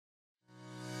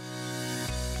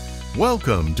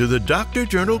Welcome to the Doctor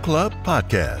Journal Club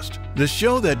podcast, the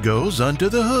show that goes under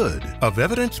the hood of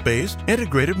evidence-based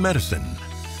integrative medicine.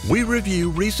 We review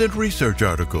recent research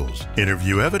articles,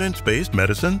 interview evidence-based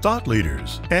medicine thought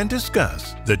leaders, and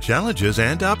discuss the challenges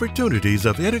and opportunities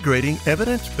of integrating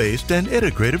evidence-based and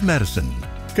integrative medicine.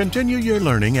 Continue your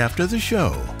learning after the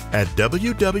show at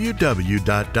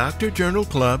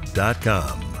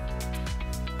www.drjournalclub.com.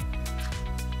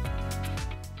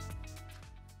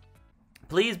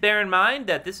 Please bear in mind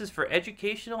that this is for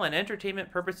educational and entertainment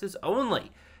purposes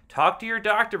only. Talk to your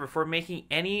doctor before making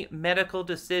any medical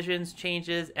decisions,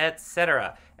 changes,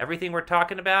 etc. Everything we're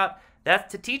talking about, that's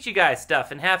to teach you guys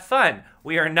stuff and have fun.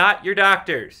 We are not your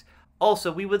doctors.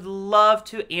 Also, we would love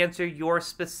to answer your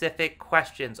specific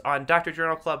questions. On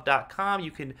drjournalclub.com,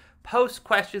 you can post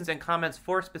questions and comments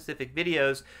for specific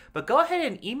videos, but go ahead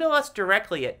and email us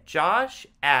directly at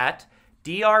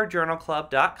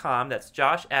josh@drjournalclub.com. That's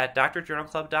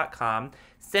josh@drjournalclub.com.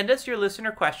 Send us your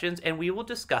listener questions and we will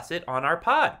discuss it on our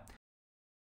pod.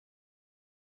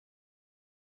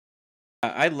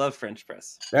 I love French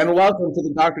press. And welcome to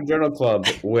the Doctor Journal Club,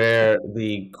 where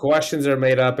the questions are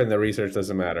made up and the research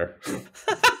doesn't matter.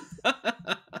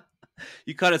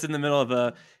 You caught us in the middle of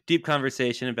a deep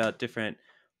conversation about different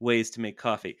ways to make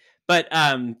coffee. But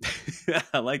I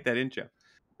like that intro.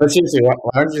 But seriously, why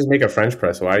don't you just make a French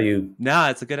press? Why are you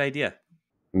It's a good idher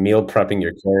meal prepping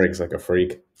your Keurigs like a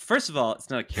freak? First of all,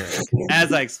 it's not a Keurig.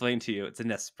 As I explained to you, it's an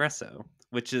espresso,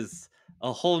 which is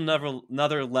a whole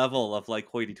another level of like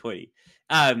hoity-toity.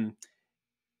 I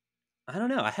don't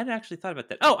know. I hadn't actually thought about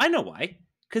that. Oh, I know why.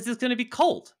 Because it's going to be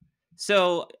cold.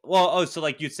 So, so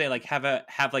like you'd say, like have a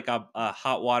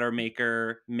hot water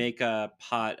maker, make a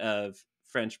pot of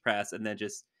French press, and then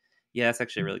just, that's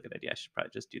actually a really good idea. I should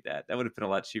probably just do that. That would have been a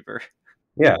lot cheaper.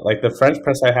 Yeah, like the French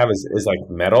press I have is like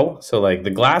metal. So like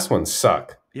the glass ones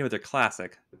suck. Yeah, but they're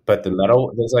classic. But the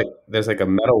metal, there's like a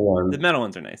metal one. The metal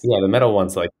ones are nice. Yeah, the metal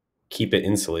ones like keep it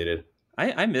insulated.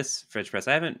 I miss French press.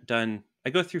 I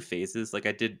go through phases. Like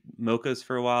I did mochas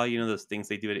for a while. You know those things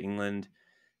they do in England.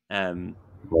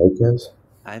 Mochas?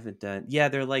 I haven't done. Yeah,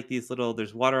 they're like these little.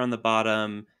 There's water on the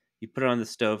bottom. You put it on the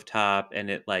stove top, and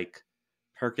it like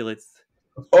percolates.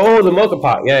 Oh, the mocha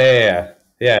pot. Yeah.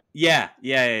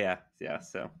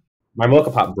 So my mocha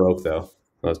pot broke though.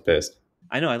 I was pissed.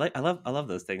 I know. I love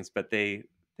those things, but they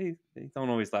don't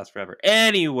always last forever.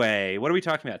 Anyway, what are we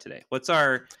talking about today? What's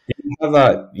our? You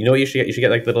know what you should get? You should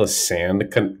get like little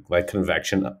sand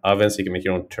convection ovens so you can make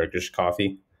your own Turkish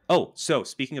coffee. Oh, so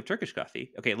speaking of Turkish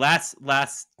coffee, okay. Last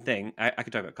thing, I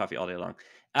could talk about coffee all day long.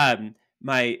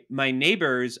 My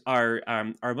neighbors are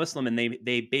Muslim, and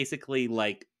they basically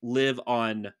like live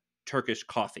on Turkish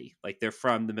coffee. Like they're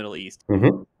from the Middle East,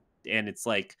 mm-hmm. And it's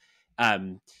like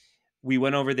we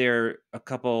went over there a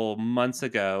couple months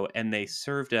ago, and they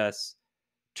served us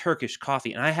Turkish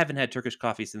coffee. And I haven't had Turkish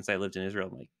coffee since I lived in Israel,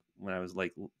 like when I was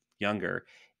like younger.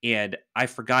 And I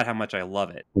forgot how much I love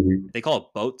it. Mm-hmm. They call it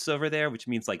boats over there, which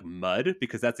means like mud,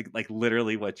 because that's like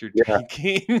literally what you're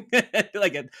drinking,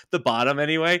 like at the bottom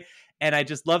anyway. And I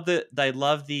just love I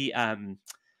love the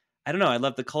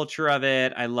culture of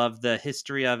it. I love the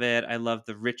history of it. I love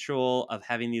the ritual of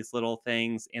having these little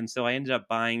things. And so I ended up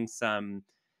buying some.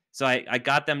 So I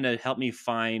got them to help me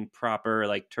find proper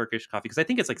like Turkish coffee, because I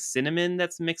think it's like cinnamon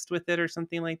that's mixed with it or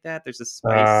something like that. There's a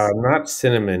spice. Not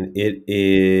cinnamon. It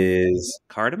is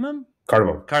cardamom.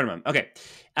 Okay.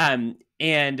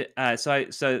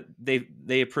 So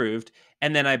they approved,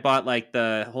 and then I bought like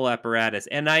the whole apparatus,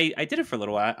 and I did it for a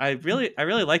little while. I really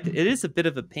liked it. It is a bit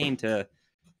of a pain to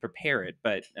prepare it,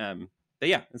 but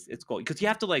yeah, it's cool because you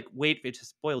have to like wait for it to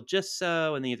boil just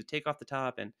so, and then you have to take off the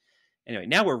top. And anyway,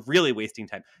 now we're really wasting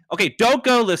time. Okay, don't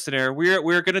go, listener.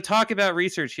 We're going to talk about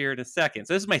research here in a second.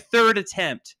 So this is my third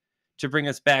attempt to bring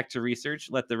us back to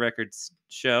research. Let the records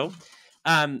show.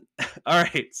 All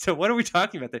right. So what are we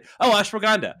talking about there? Oh,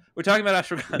 ashwagandha. We're talking about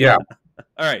ashwagandha. Yeah.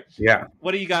 All right. Yeah.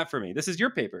 What do you got for me? This is your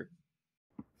paper.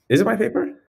 Is it my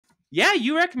paper? Yeah,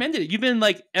 you recommended it. You've been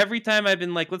like, every time I've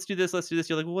been like, let's do this.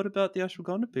 You're like, well, what about the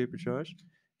ashwagandha paper, Josh?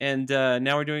 And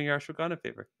now we're doing your ashwagandha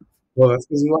paper. Well, that's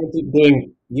because you want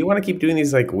to keep doing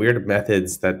these like weird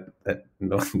methods that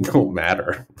don't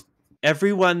matter.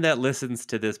 Everyone that listens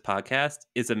to this podcast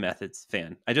is a methods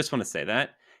fan. I just want to say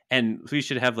that. And we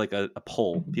should have like a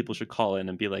poll. People should call in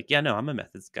and be like, yeah, no, I'm a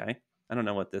methods guy. I don't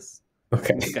know what this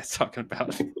guy's talking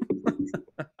about.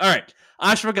 All right.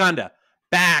 Ashwagandha.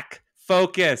 Back.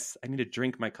 Focus. I need to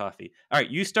drink my coffee. All right.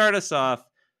 You start us off.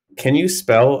 Can you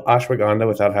spell ashwagandha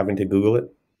without having to Google it?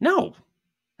 No.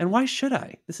 And why should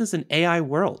I? This is an AI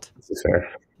world. This is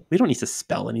fair. We don't need to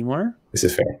spell anymore. This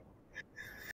is fair.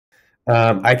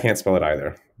 I can't spell it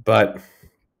either. But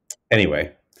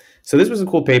Anyway, so this was a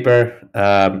cool paper.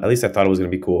 At least I thought it was going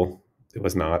to be cool. It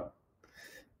was not.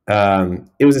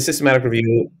 It was a systematic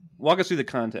review. Walk us through the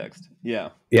context. Yeah.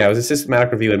 Yeah, it was a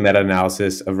systematic review and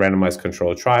meta-analysis of randomized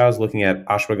controlled trials looking at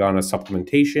ashwagandha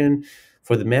supplementation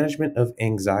for the management of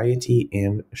anxiety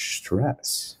and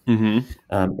stress. Mm-hmm.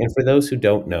 And for those who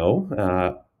don't know,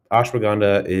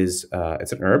 ashwagandha is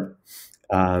it's an herb,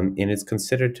 and it's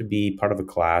considered to be part of a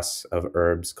class of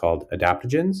herbs called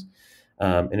adaptogens.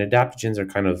 And adaptogens are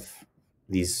kind of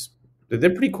these; they're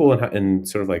pretty cool in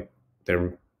sort of like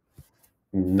their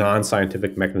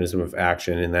non-scientific mechanism of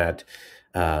action. In that,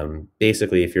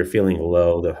 basically, if you're feeling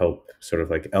low, they'll help sort of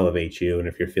like elevate you, and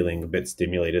if you're feeling a bit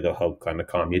stimulated, they'll help kind of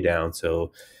calm you down.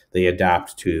 So they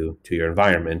adapt to your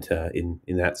environment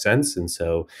in that sense. And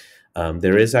so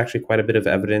there is actually quite a bit of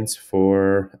evidence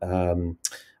for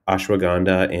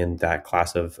ashwagandha and that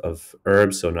class of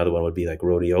herbs. So another one would be like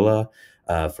rhodiola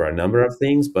for a number of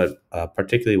things, but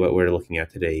particularly what we're looking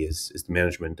at today is the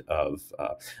management of.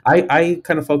 I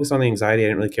kind of focus on the anxiety. I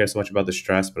didn't really care so much about the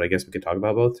stress, but I guess we could talk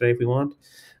about both today if we want.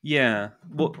 Yeah.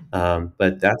 Well,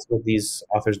 But that's what these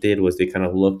authors did, was they kind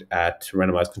of looked at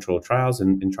randomized controlled trials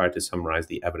and tried to summarize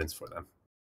the evidence for them.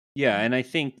 yeah, and I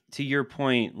think to your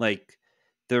point, like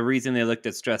the reason they looked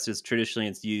at stress is traditionally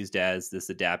it's used as this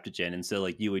adaptogen, and so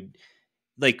like you would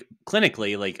like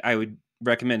clinically, like I would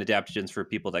recommend adaptogens for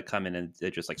people that come in and they're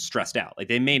just like stressed out. Like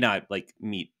they may not like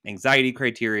meet anxiety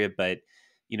criteria, but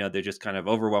they're just kind of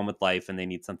overwhelmed with life and they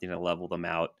need something to level them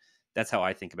out. That's how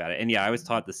I think about it. And yeah, I was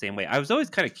taught the same way. I was always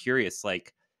kind of curious,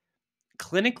 like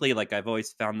clinically, like I've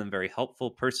always found them very helpful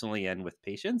personally and with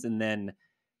patients. And then,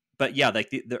 but yeah, like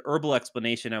the herbal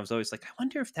explanation, I was always like, I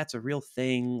wonder if that's a real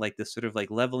thing, like this sort of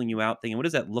like leveling you out thing. And what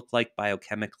does that look like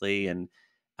biochemically? And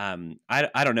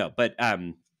I don't know, but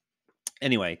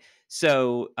anyway,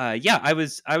 so yeah, I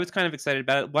was kind of excited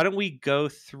about it. Why don't we go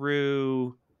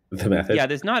through? The methods. Yeah,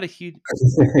 there's not a huge.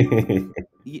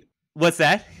 What's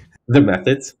that? The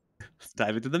methods. Let's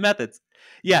dive into the methods.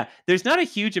 Yeah, there's not a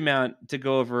huge amount to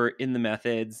go over in the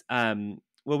methods. Well,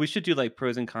 we should do like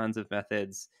pros and cons of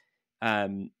methods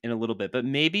in a little bit, but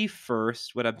maybe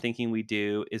first, what I'm thinking we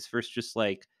do is first just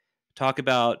like talk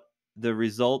about the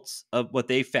results of what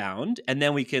they found, and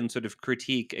then we can sort of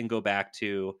critique and go back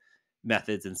to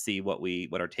methods and see what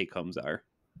our take homes are.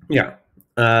 Yeah.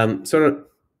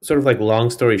 Sort of like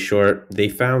long story short, they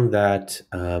found that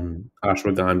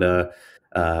ashwagandha,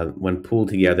 when pooled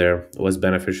together, was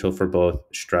beneficial for both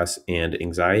stress and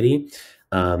anxiety.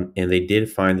 And they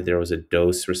did find that there was a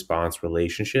dose response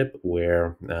relationship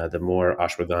where the more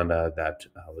ashwagandha that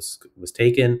was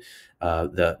taken,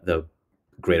 the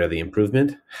greater the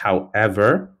improvement.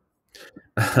 However,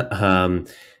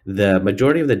 the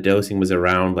majority of the dosing was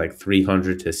around like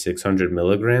 300 to 600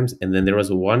 milligrams. And then there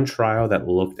was one trial that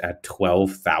looked at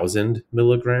 12,000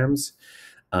 milligrams.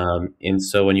 And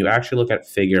so when you actually look at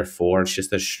figure 4, it's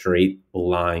just a straight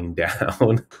line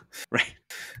down. Right.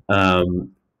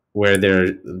 Where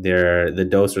the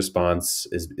dose response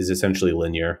is essentially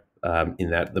linear,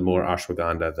 in that the more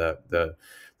ashwagandha,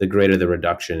 the greater the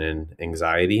reduction in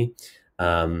anxiety.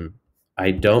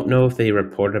 I don't know if they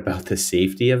reported about the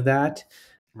safety of that.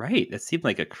 Right. That seemed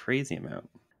like a crazy amount.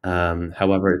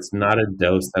 However, it's not a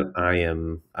dose that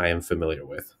I am familiar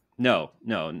with. No,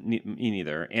 me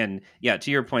neither. And yeah,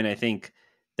 to your point, I think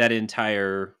that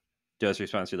entire dose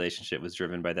response relationship was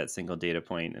driven by that single data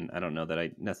point, and I don't know that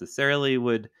I necessarily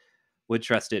would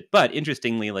trust it. But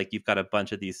interestingly, like you've got a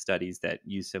bunch of these studies that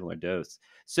use similar dose.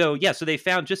 So yeah, so they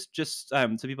found just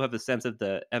so people have a sense of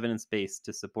the evidence base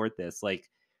to support this. Like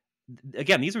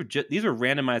again, these are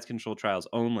randomized controlled trials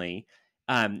only,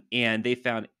 and they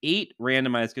found 8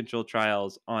 randomized controlled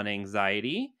trials on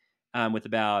anxiety, with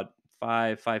about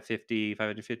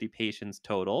 550 patients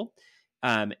total,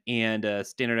 and a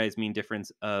standardized mean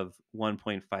difference of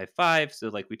 1.55. So,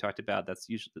 like we talked about, that's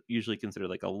usually considered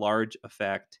like a large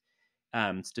effect,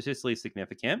 statistically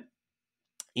significant.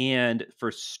 And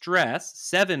for stress,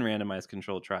 7 randomized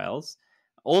controlled trials,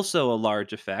 also a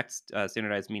large effect,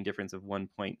 standardized mean difference of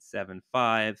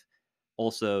 1.75,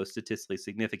 also statistically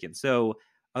significant. So,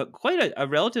 quite a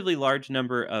relatively large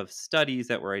number of studies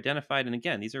that were identified. And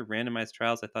again, these are randomized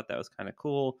trials. I thought that was kind of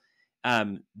cool.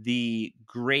 The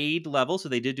grade level, so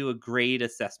they did do a grade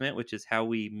assessment, which is how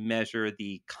we measure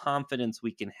the confidence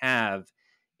we can have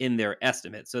in their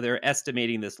estimate. So they're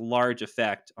estimating this large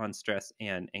effect on stress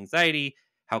and anxiety.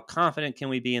 How confident can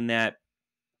we be in that?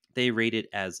 They rate it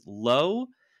as low,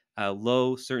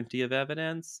 low certainty of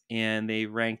evidence, and they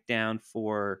rank down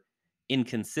for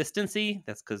inconsistency.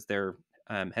 That's because their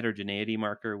heterogeneity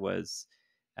marker was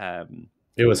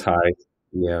It was high.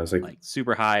 Yeah, it was like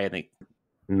super high. I think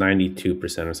 92%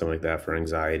 or something like that for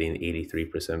anxiety and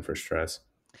 83% for stress.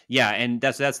 Yeah, and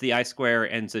that's the I-square.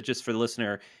 And so just for the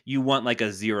listener, you want like a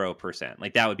 0%.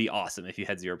 Like that would be awesome if you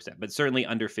had 0%, but certainly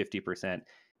under 50%.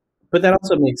 But that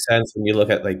also makes sense when you look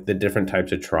at like the different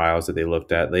types of trials that they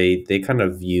looked at. They kind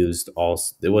of used all.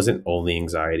 It wasn't only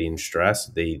anxiety and stress.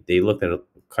 They looked at a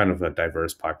kind of a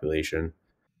diverse population.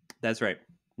 That's right.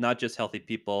 Not just healthy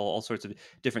people, all sorts of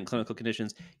different clinical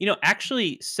conditions.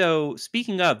 Actually, so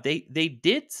speaking of, they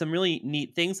did some really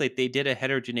neat things. Like they did a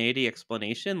heterogeneity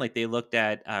explanation. Like they looked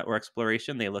at or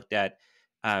exploration. They looked at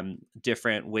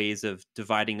different ways of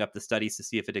dividing up the studies to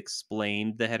see if it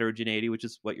explained the heterogeneity, which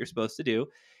is what you're supposed to do.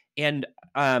 And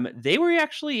they were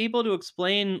actually able to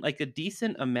explain like a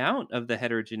decent amount of the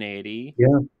heterogeneity.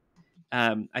 Yeah.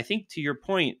 I think to your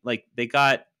point, like they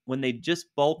got when they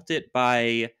just bulked it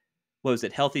by what was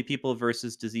it, healthy people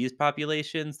versus diseased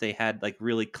populations, they had like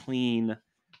really clean,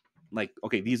 like,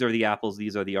 okay, these are the apples,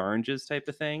 these are the oranges type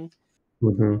of thing.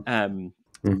 Mm-hmm. Um,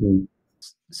 Mm-hmm.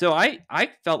 so I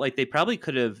felt like they probably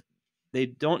could have, they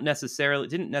didn't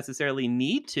necessarily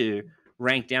need to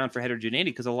rank down for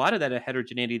heterogeneity because a lot of that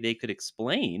heterogeneity they could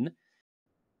explain.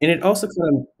 And it also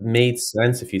kind of made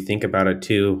sense if you think about it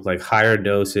too, like higher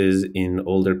doses in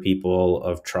older people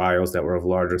of trials that were of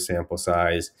larger sample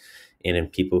size, and in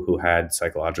people who had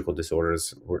psychological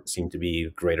disorders seemed to be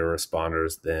greater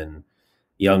responders than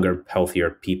younger,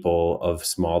 healthier people of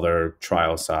smaller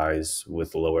trial size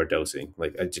with lower dosing.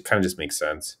 Like it kind of just makes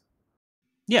sense.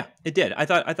 Yeah, it did. I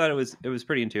thought it was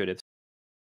pretty intuitive.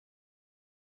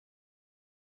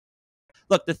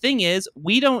 Look, the thing is,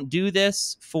 we don't do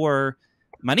this for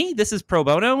money. This is pro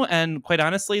bono. And quite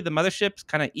honestly, the mothership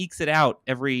kind of ekes it out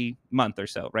every month or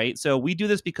so, right? So we do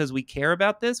this because we care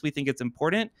about this. We think it's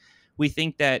important. We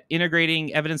think that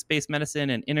integrating evidence-based medicine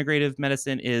and integrative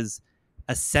medicine is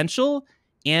essential.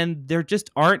 And there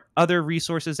just aren't other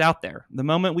resources out there. The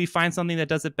moment we find something that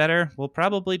does it better, we'll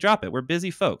probably drop it. We're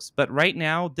busy folks. But right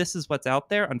now, this is what's out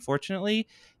there. Unfortunately,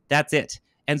 that's it.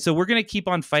 And so we're going to keep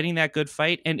on fighting that good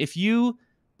fight. And if you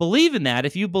believe in that,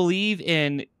 if you believe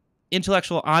in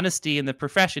intellectual honesty in the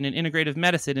profession and integrative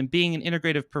medicine and being an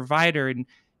integrative provider and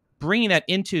bringing that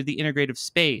into the integrative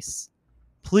space,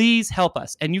 please help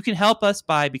us. And you can help us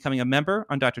by becoming a member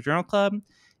on Dr. Journal Club.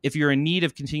 If you're in need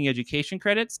of continuing education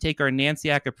credits, take our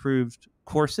NANCIAC approved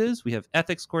courses. We have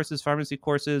ethics courses, pharmacy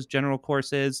courses, general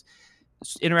courses.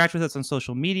 Interact with us on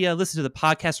social media, listen to the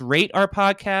podcast, rate our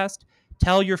podcast,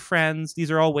 tell your friends.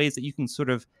 These are all ways that you can sort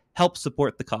of help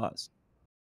support the cause.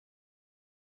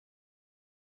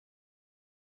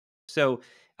 So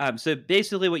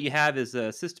basically what you have is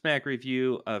a systematic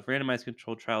review of randomized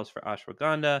controlled trials for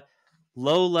ashwagandha,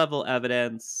 low-level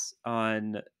evidence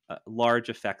on large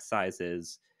effect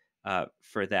sizes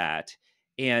for that.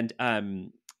 And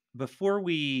so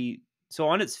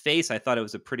on its face, I thought it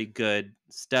was a pretty good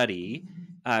study.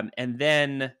 And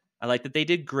then I like that they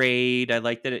did grade. I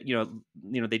like that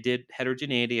they did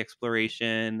heterogeneity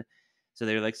exploration. So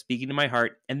they're like speaking to my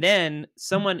heart. And then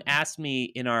someone asked me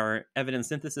in our evidence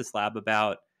synthesis lab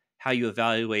about how you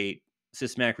evaluate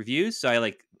systematic reviews. So I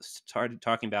like started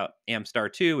talking about Amstar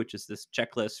 2, which is this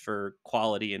checklist for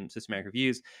quality and systematic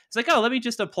reviews. It's like, oh, let me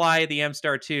just apply the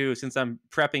Amstar 2 since I'm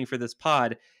prepping for this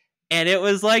pod. And it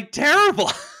was like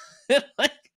terrible.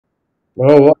 Like,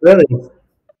 Oh, really?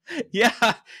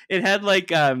 yeah, it had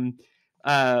like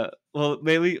well,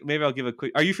 maybe I'll give a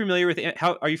quick. Are you familiar with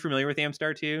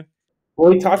Amstar 2? Well,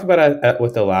 we talked about it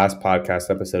with the last podcast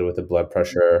episode with the blood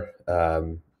pressure.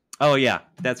 Oh yeah,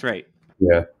 that's right.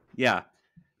 Yeah. Yeah.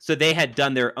 So they had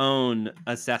done their own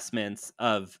assessments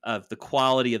of the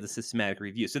quality of the systematic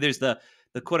review. So there's the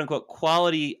quote unquote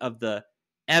quality of the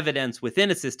evidence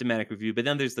within a systematic review, but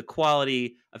then there's the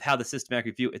quality of how the systematic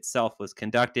review itself was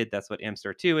conducted. That's what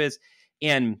Amstar 2 is.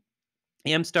 And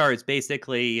Amstar is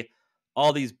basically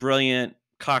all these brilliant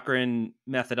Cochrane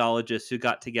methodologists who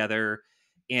got together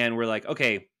and were like,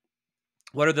 okay,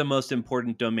 what are the most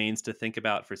important domains to think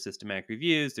about for systematic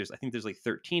reviews? I think there's like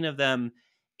 13 of them,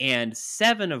 and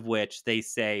 7 of which they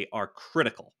say are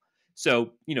critical.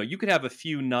 So, you could have a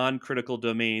few non-critical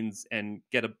domains and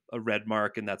get a red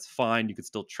mark, and that's fine. You could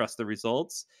still trust the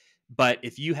results. But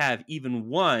if you have even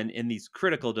one in these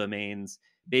critical domains,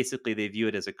 basically they view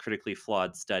it as a critically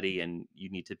flawed study, and you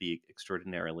need to be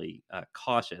extraordinarily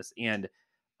cautious. And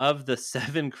of the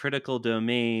 7 critical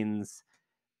domains,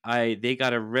 they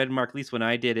got a red mark, at least when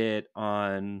I did it,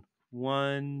 on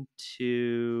 1,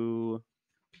 2,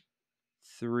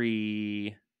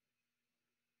 3,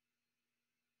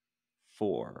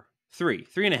 4,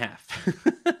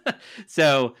 3.5.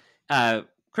 So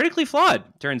critically flawed,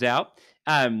 turns out.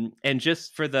 And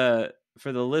just for the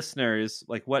listeners,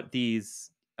 like what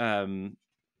these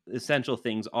essential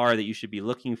things are that you should be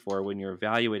looking for when you're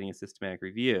evaluating a systematic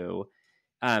review.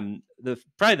 The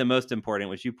probably the most important,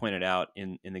 which you pointed out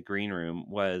in the green room,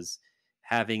 was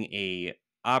having a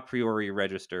priori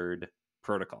registered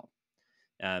protocol.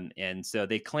 And so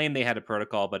they claimed they had a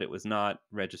protocol, but it was not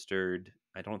registered,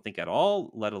 I don't think, at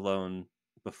all, let alone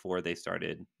before they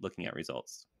started looking at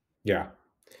results. Yeah.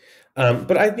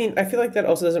 But I mean, I feel like that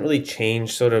also doesn't really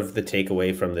change sort of the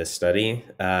takeaway from this study,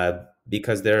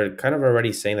 because they're kind of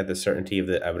already saying that the certainty of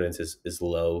the evidence is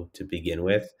low to begin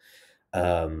with.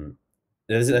 It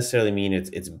doesn't necessarily mean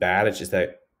it's bad. It's just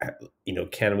that,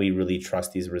 can we really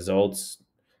trust these results?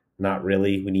 Not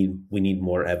really. We need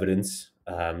more evidence,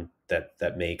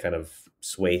 that may kind of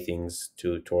sway things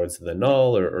towards the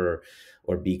null,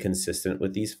 or be consistent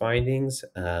with these findings.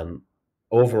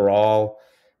 Overall,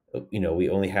 we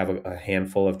only have a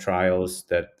handful of trials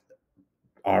that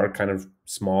are kind of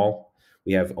small.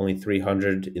 We have only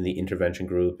 300 in the intervention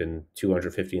group and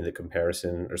 250 in the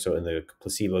comparison, or so in the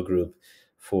placebo group,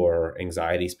 for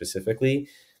anxiety specifically.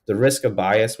 The risk of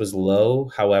bias was low.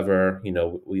 However,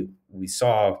 we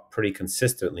saw pretty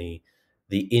consistently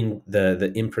the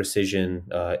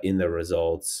imprecision in the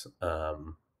results.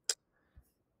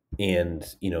 And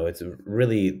it's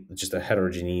really just a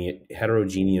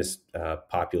heterogeneous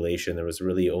population. There was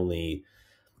really only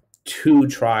 2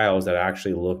 trials that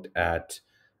actually looked at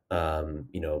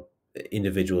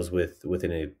individuals with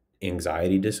an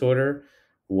anxiety disorder.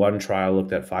 One trial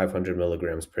looked at 500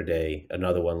 milligrams per day.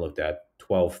 Another one looked at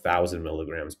 12,000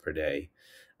 milligrams per day.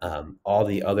 All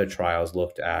the other trials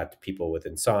looked at people with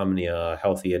insomnia,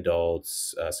 healthy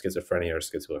adults, schizophrenia or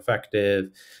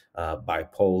schizoaffective,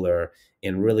 bipolar.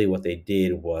 And really what they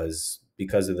did was,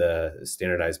 because of the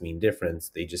standardized mean difference,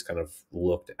 they just kind of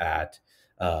looked at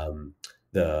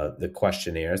the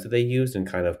questionnaires that they used and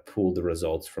kind of pooled the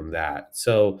results from that.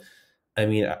 So, I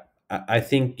mean, I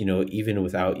think, even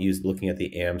without looking at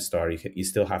the Amstar, you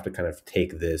still have to kind of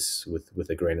take this with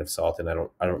a grain of salt. And I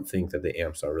don't think that the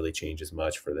Amstar really changes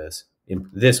much for this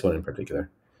one in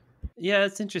particular. Yeah,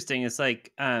 it's interesting. It's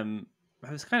like, I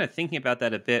was kind of thinking about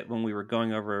that a bit when we were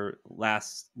going over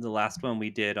the last one we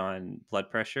did on blood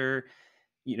pressure,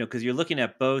 because you're looking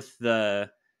at both the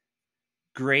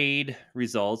grade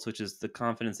results, which is the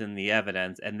confidence in the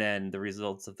evidence, and then the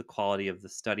results of the quality of the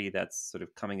study that's sort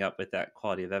of coming up with that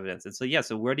quality of evidence. And so, yeah,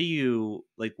 so what do you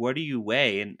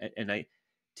weigh? And I,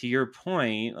 to your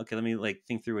point, okay, let me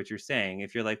think through what you're saying.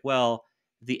 If you're like, well,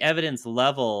 the evidence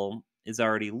level is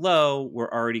already low,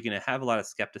 we're already going to have a lot of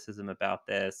skepticism about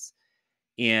this.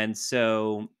 And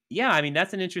so, yeah, I mean,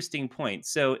 that's an interesting point.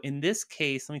 So in this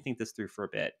case, let me think this through for a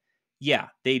bit. Yeah,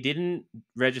 they didn't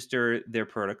register their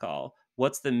protocol.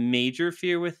 What's the major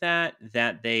fear with that?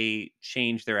 That they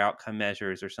change their outcome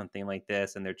measures or something like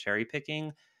this and they're cherry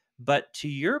picking. But to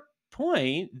your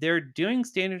point, they're doing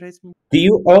standardized Do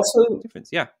you also difference.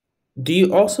 Yeah. do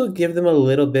you also give them a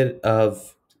little bit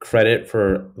of credit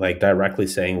for directly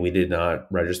saying we did not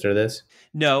register this?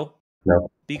 No,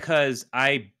 No. because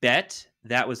I bet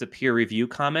that was a peer review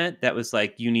comment that was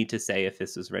like, you need to say if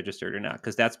this is registered or not,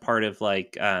 because that's part of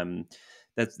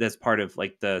that's part of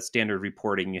the standard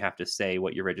reporting. You have to say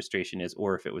what your registration is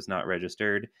or if it was not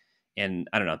registered. And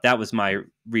I don't know, that was my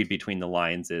read between the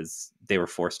lines, is they were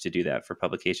forced to do that for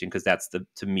publication because that's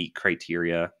to meet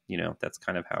criteria. That's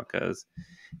kind of how it goes.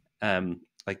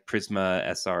 Like Prisma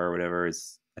SR or whatever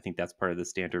is, I think that's part of the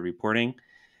standard reporting.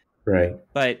 Right.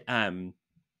 But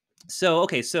so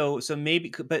okay, so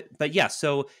maybe, but yeah,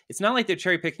 so it's not like they're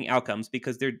cherry picking outcomes,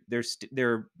 because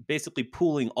they're basically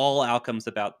pooling all outcomes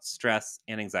about stress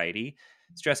and anxiety.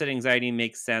 Stress and anxiety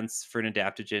makes sense for an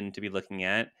adaptogen to be looking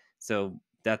at, so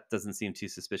that doesn't seem too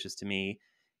suspicious to me.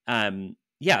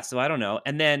 Yeah, so I don't know.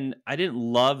 And then I didn't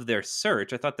love their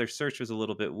search. I thought their search was a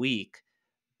little bit weak,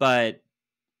 but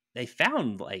they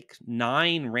found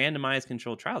 9 randomized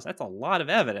controlled trials. That's a lot of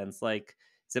evidence.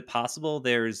 Is it possible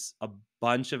there's a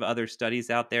bunch of other studies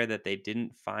out there that they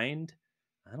didn't find?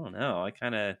 I don't know. I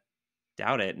kind of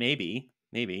doubt it. Maybe.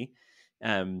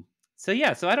 Um, so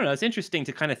yeah, so I don't know. It's interesting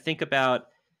to kind of think about,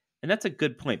 and that's a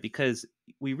good point, because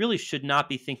we really should not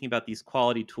be thinking about these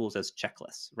quality tools as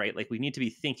checklists, right? We need to be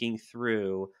thinking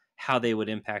through how they would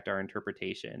impact our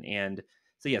interpretation. And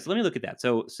so yeah, so let me look at that.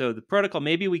 So the protocol,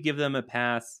 maybe we give them a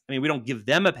pass. I mean, we don't give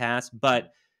them a pass,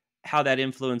 but how that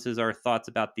influences our thoughts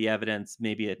about the evidence,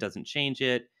 maybe it doesn't change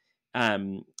it.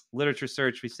 Literature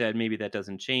search, we said maybe that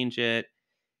doesn't change it.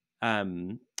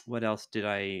 What else did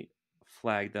I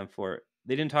flag them for?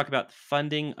 They didn't talk about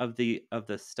funding of the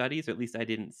studies, or at least I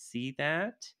didn't see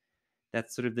that.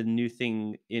 That's sort of the new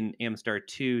thing in Amstar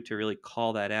 2 to really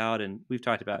call that out, and we've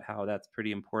talked about how that's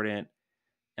pretty important.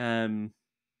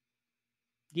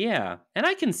 Yeah, and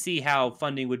I can see how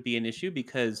funding would be an issue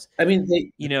because, I mean,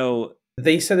 you know,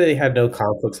 they said that they had no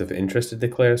conflicts of interest to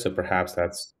declare, so perhaps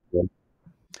that's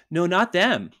no, not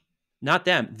them, not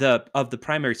them. The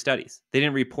primary studies, they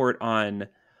didn't report on.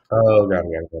 Oh, got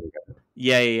it.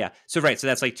 Yeah, yeah, yeah. So right, so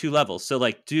that's like two levels. So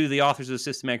like, do the authors of the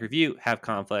systematic review have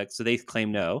conflicts? So they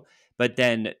claim no. But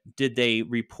then, did they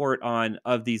report on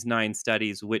of these 9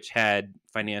 studies which had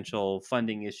financial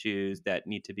funding issues that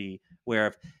need to be aware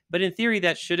of? But in theory,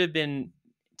 that should have been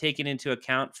taken into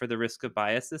account for the risk of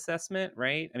bias assessment,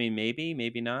 right? I mean, maybe,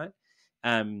 maybe not.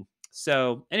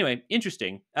 So anyway,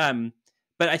 interesting.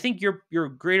 But I think your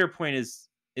greater point is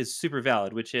super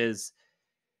valid, which is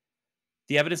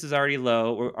the evidence is already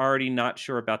low. We're already not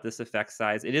sure about this effect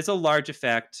size. It is a large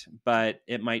effect, but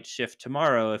it might shift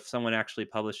tomorrow if someone actually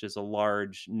publishes a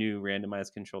large new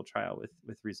randomized controlled trial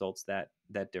with results that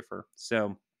differ.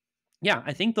 So, yeah,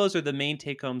 I think those are the main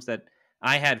take homes that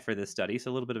I had for this study.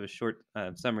 So a little bit of a short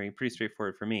summary, pretty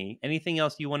straightforward for me. Anything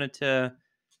else you wanted to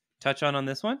touch on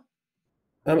this one?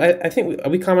 I think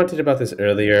we commented about this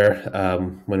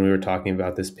earlier when we were talking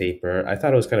about this paper. I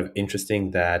thought it was kind of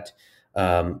interesting that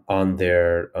on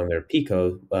their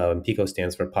PICO, PICO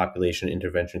stands for Population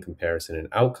Intervention Comparison and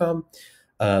Outcome.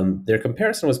 Their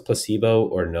comparison was placebo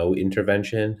or no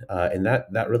intervention, and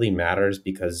that really matters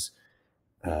because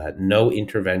no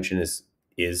intervention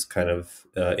is kind of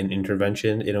an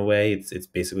intervention in a way. It's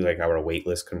basically like our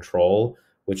waitlist control,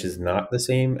 which is not the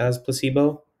same as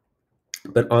placebo.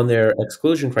 But on their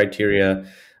exclusion criteria,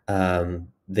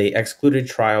 they excluded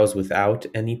trials without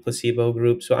any placebo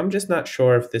group. So I'm just not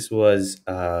sure if this was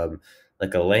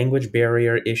like a language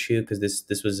barrier issue because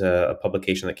this was a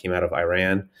publication that came out of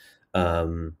Iran.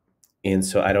 And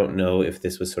so I don't know if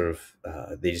this was sort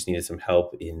of they just needed some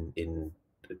help in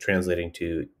translating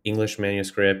to English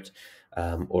manuscript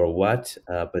or what.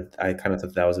 But I kind of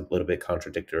thought that was a little bit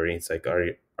contradictory. It's like,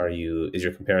 is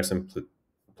your comparison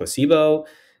placebo?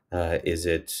 Is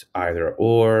it either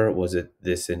or? Was it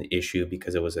this an issue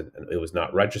because it was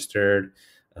not registered?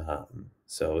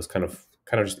 So it was kind of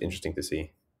just interesting to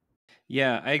see.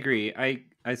 Yeah, I agree.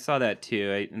 I saw that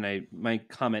too. I my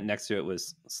comment next to it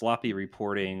was sloppy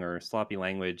reporting or sloppy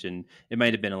language, and it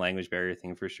might have been a language barrier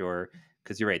thing for sure.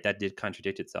 Because you're right, that did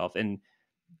contradict itself. And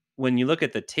when you look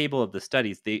at the table of the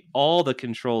studies, all the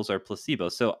controls are placebo.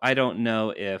 So I don't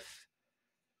know if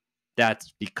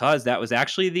that's because that was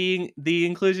actually the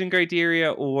inclusion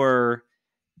criteria, or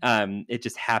it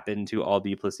just happened to all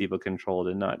be placebo controlled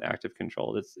and not active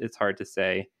controlled. It's hard to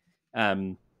say.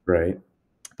 Um, Right.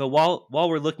 but while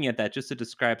we're looking at that, just to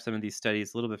describe some of these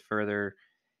studies a little bit further,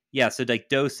 yeah. So like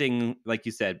dosing, like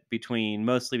you said,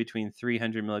 mostly between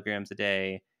 300 milligrams a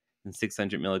day and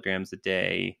 600 milligrams a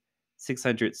day.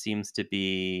 600 seems to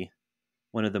be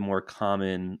one of the more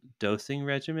common dosing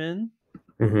regimen,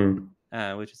 Hmm.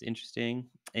 which is interesting.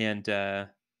 And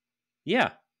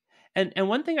yeah, and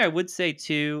one thing I would say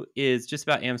too is just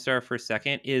about Amstar for a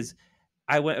second is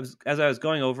as I was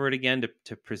going over it again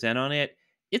to present on it.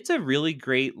 It's a really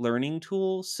great learning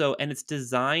tool. So, and it's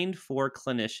designed for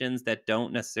clinicians that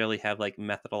don't necessarily have like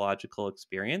methodological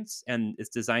experience, and it's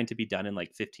designed to be done in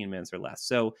like 15 minutes or less.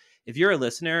 So, if you're a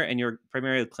listener and you're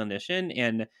primarily a clinician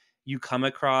and you come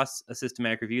across a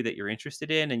systematic review that you're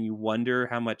interested in and you wonder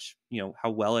how much,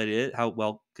 how well it is, how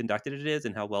well conducted it is,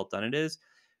 and how well done it is,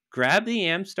 grab the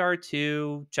Amstar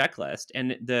 2 checklist,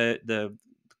 and the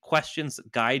questions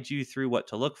guide you through what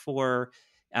to look for.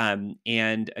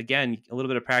 And again, a little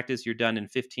bit of practice, you're done in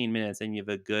 15 minutes, and you have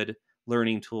a good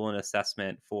learning tool and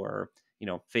assessment for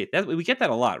faith. We get that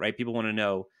a lot, right? People want to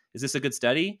know, is this a good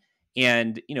study?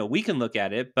 And we can look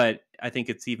at it, but I think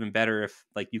it's even better if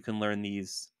like you can learn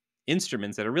these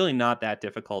instruments that are really not that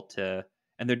difficult to,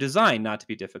 and they're designed not to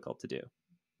be difficult to do.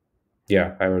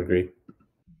 Yeah, I would agree.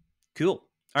 Cool.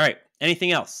 All right.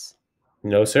 Anything else?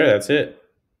 No, sir, that's it.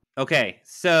 Okay,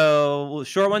 so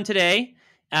short one today.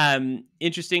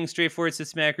 Interesting, straightforward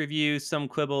systematic review, some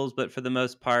quibbles, but for the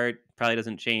most part, probably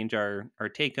doesn't change our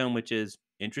take home, which is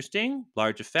interesting,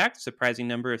 large effect, surprising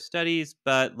number of studies,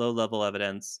 but low level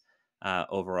evidence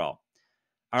overall.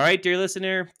 All right, dear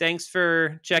listener, thanks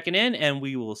for checking in, and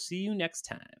we will see you next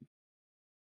time.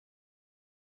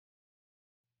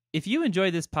 If you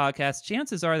enjoy this podcast,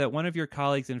 chances are that one of your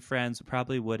colleagues and friends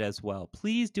probably would as well.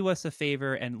 Please do us a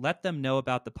favor and let them know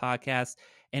about the podcast.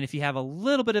 And if you have a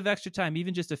little bit of extra time,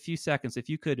 even just a few seconds, if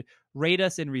you could rate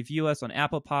us and review us on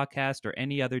Apple Podcast or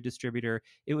any other distributor,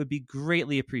 it would be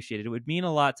greatly appreciated. It would mean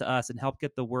a lot to us and help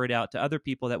get the word out to other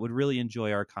people that would really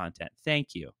enjoy our content.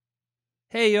 Thank you.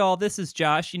 Hey, y'all, this is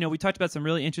Josh. We talked about some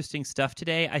really interesting stuff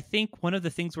today. I think one of the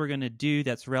things we're going to do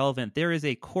that's relevant, there is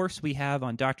a course we have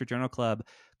on Dr. Journal Club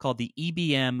called the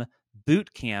EBM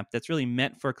Boot Camp that's really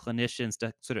meant for clinicians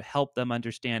to sort of help them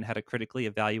understand how to critically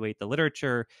evaluate the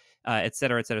literature, et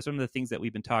cetera, et cetera. Some of the things that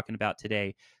we've been talking about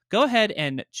today. Go ahead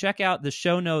and check out the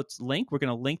show notes link. We're going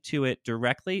to link to it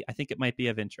directly. I think it might be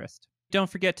of interest.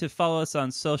 Don't forget to follow us on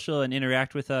social and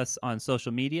interact with us on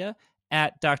social media.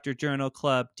 At Dr. Journal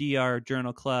Club, Dr.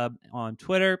 Journal Club on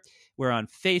Twitter. We're on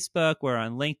Facebook, we're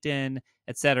on LinkedIn,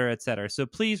 et cetera, et cetera. So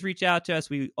please reach out to us.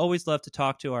 We always love to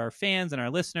talk to our fans and our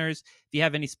listeners. If you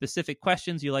have any specific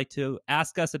questions you'd like to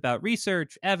ask us about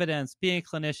research, evidence, being a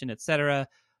clinician, et cetera,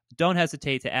 don't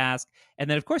hesitate to ask. And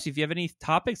then, of course, if you have any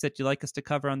topics that you'd like us to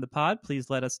cover on the pod, please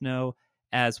let us know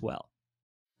as well.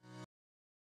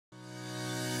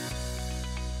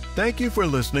 Thank you for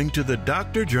listening to the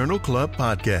Dr. Journal Club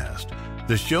podcast,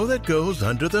 the show that goes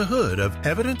under the hood of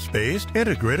evidence-based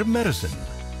integrative medicine.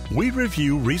 We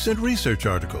review recent research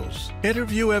articles,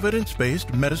 interview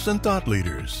evidence-based medicine thought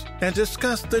leaders, and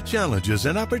discuss the challenges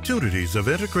and opportunities of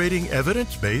integrating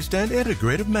evidence-based and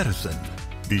integrative medicine.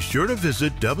 Be sure to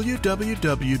visit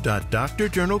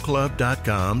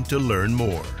www.drjournalclub.com to learn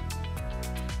more.